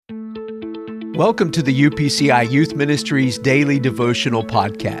Welcome to the UPCI Youth Ministries Daily Devotional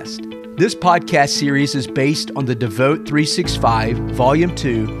Podcast. This podcast series is based on the Devote 365 Volume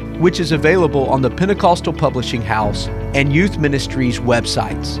 2, which is available on the Pentecostal Publishing House and Youth Ministries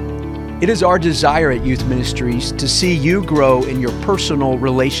websites. It is our desire at Youth Ministries to see you grow in your personal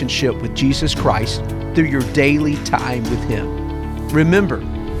relationship with Jesus Christ through your daily time with Him. Remember,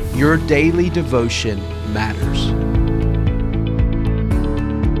 your daily devotion matters.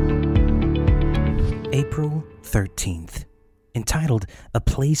 April 13th, entitled A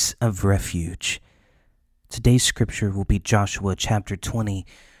Place of Refuge. Today's scripture will be Joshua chapter 20,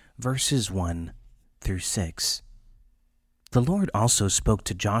 verses 1 through 6. The Lord also spoke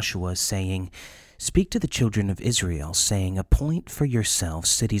to Joshua, saying, "Speak to the children of Israel, saying, Appoint for yourselves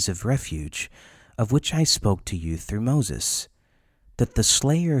cities of refuge, of which I spoke to you through Moses, that the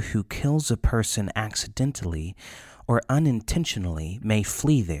slayer who kills a person accidentally or unintentionally may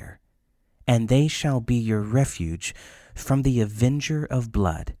flee there. And they shall be your refuge from the avenger of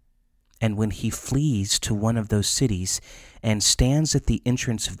blood. And when he flees to one of those cities and stands at the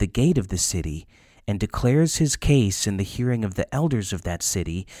entrance of the gate of the city and declares his case in the hearing of the elders of that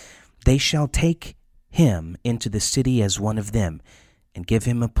city, they shall take him into the city as one of them and give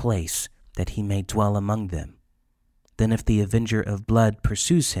him a place that he may dwell among them. Then if the avenger of blood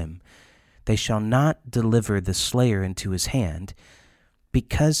pursues him, they shall not deliver the slayer into his hand,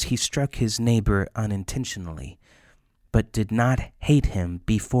 because he struck his neighbor unintentionally, but did not hate him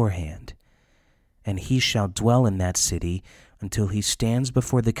beforehand. And he shall dwell in that city until he stands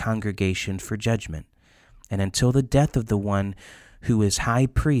before the congregation for judgment, and until the death of the one who is high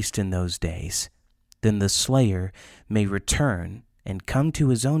priest in those days. Then the slayer may return and come to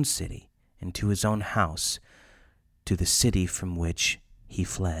his own city and to his own house, to the city from which he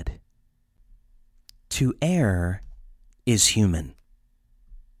fled." To err is human.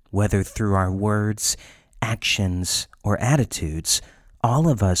 Whether through our words, actions, or attitudes, all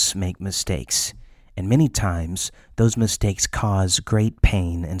of us make mistakes, and many times those mistakes cause great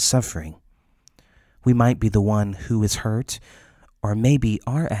pain and suffering. We might be the one who is hurt, or maybe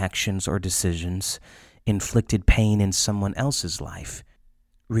our actions or decisions inflicted pain in someone else's life.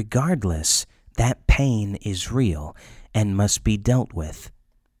 Regardless, that pain is real and must be dealt with.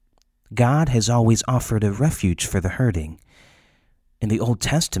 God has always offered a refuge for the hurting. In the Old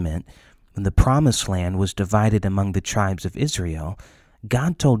Testament, when the Promised Land was divided among the tribes of Israel,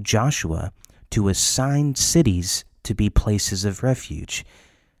 God told Joshua to assign cities to be places of refuge.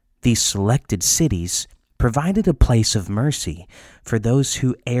 These selected cities provided a place of mercy for those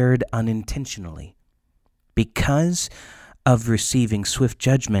who erred unintentionally. Because of receiving swift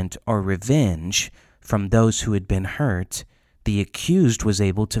judgment or revenge from those who had been hurt, the accused was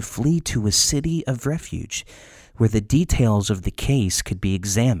able to flee to a city of refuge, where the details of the case could be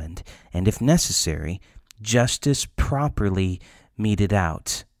examined, and if necessary, justice properly meted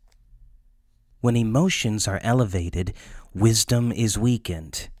out. When emotions are elevated, wisdom is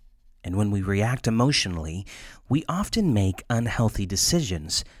weakened. And when we react emotionally, we often make unhealthy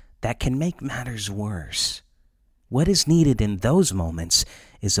decisions that can make matters worse. What is needed in those moments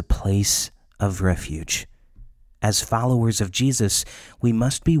is a place of refuge. As followers of Jesus, we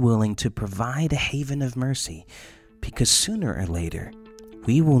must be willing to provide a haven of mercy, because sooner or later,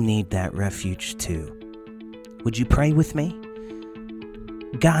 we will need that refuge too. Would you pray with me?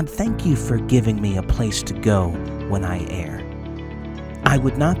 God, thank you for giving me a place to go when I err. I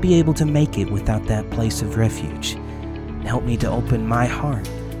would not be able to make it without that place of refuge. Help me to open my heart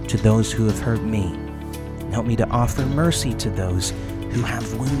to those who have hurt me. Help me to offer mercy to those who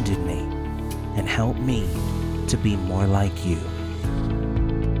have wounded me. And help me to be more like you.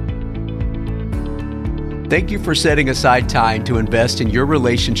 Thank you for setting aside time to invest in your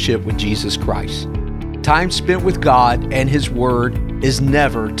relationship with Jesus Christ. Time spent with God and His Word is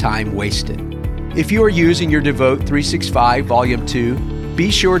never time wasted. If you are using your Devote 365 Volume 2,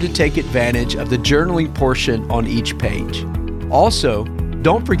 be sure to take advantage of the journaling portion on each page. Also,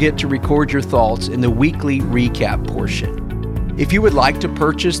 don't forget to record your thoughts in the weekly recap portion. If you would like to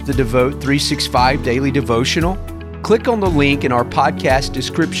purchase the Devote 365 Daily Devotional, click on the link in our podcast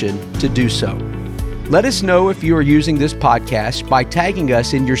description to do so. Let us know if you are using this podcast by tagging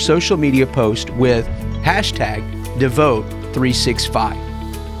us in your social media post with #Devote365.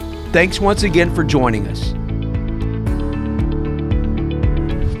 Thanks once again for joining us.